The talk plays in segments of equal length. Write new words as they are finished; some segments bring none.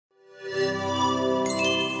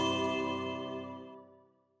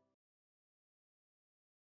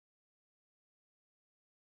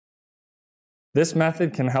This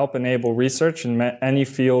method can help enable research in any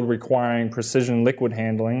field requiring precision liquid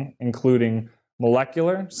handling, including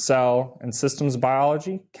molecular, cell, and systems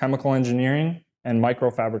biology, chemical engineering, and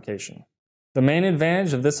microfabrication. The main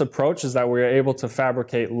advantage of this approach is that we are able to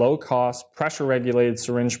fabricate low-cost, pressure-regulated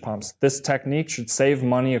syringe pumps. This technique should save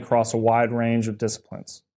money across a wide range of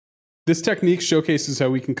disciplines. This technique showcases how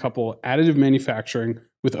we can couple additive manufacturing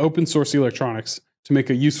with open-source electronics to make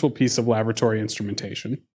a useful piece of laboratory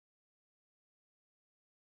instrumentation.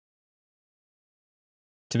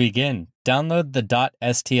 To begin, download the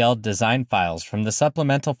 .stl design files from the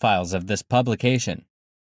supplemental files of this publication.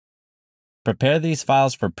 Prepare these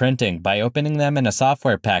files for printing by opening them in a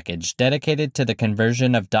software package dedicated to the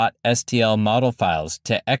conversion of .stl model files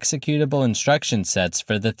to executable instruction sets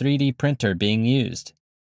for the 3D printer being used.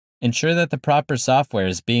 Ensure that the proper software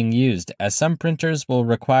is being used, as some printers will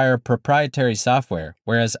require proprietary software,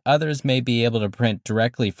 whereas others may be able to print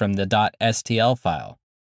directly from the .stl file.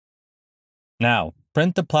 Now,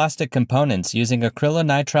 print the plastic components using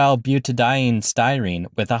acrylonitrile butadiene styrene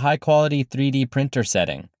with a high-quality 3D printer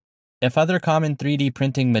setting. If other common 3D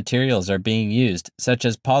printing materials are being used, such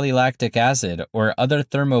as polylactic acid or other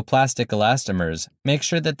thermoplastic elastomers, make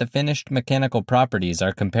sure that the finished mechanical properties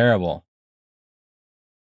are comparable.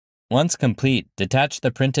 Once complete, detach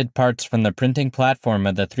the printed parts from the printing platform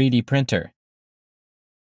of the 3D printer.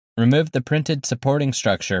 Remove the printed supporting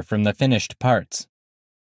structure from the finished parts.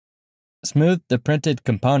 Smooth the printed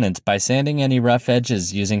components by sanding any rough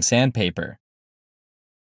edges using sandpaper.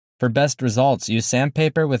 For best results, use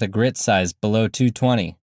sandpaper with a grit size below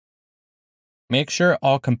 220. Make sure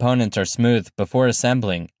all components are smooth before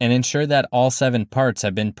assembling and ensure that all 7 parts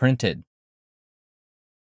have been printed.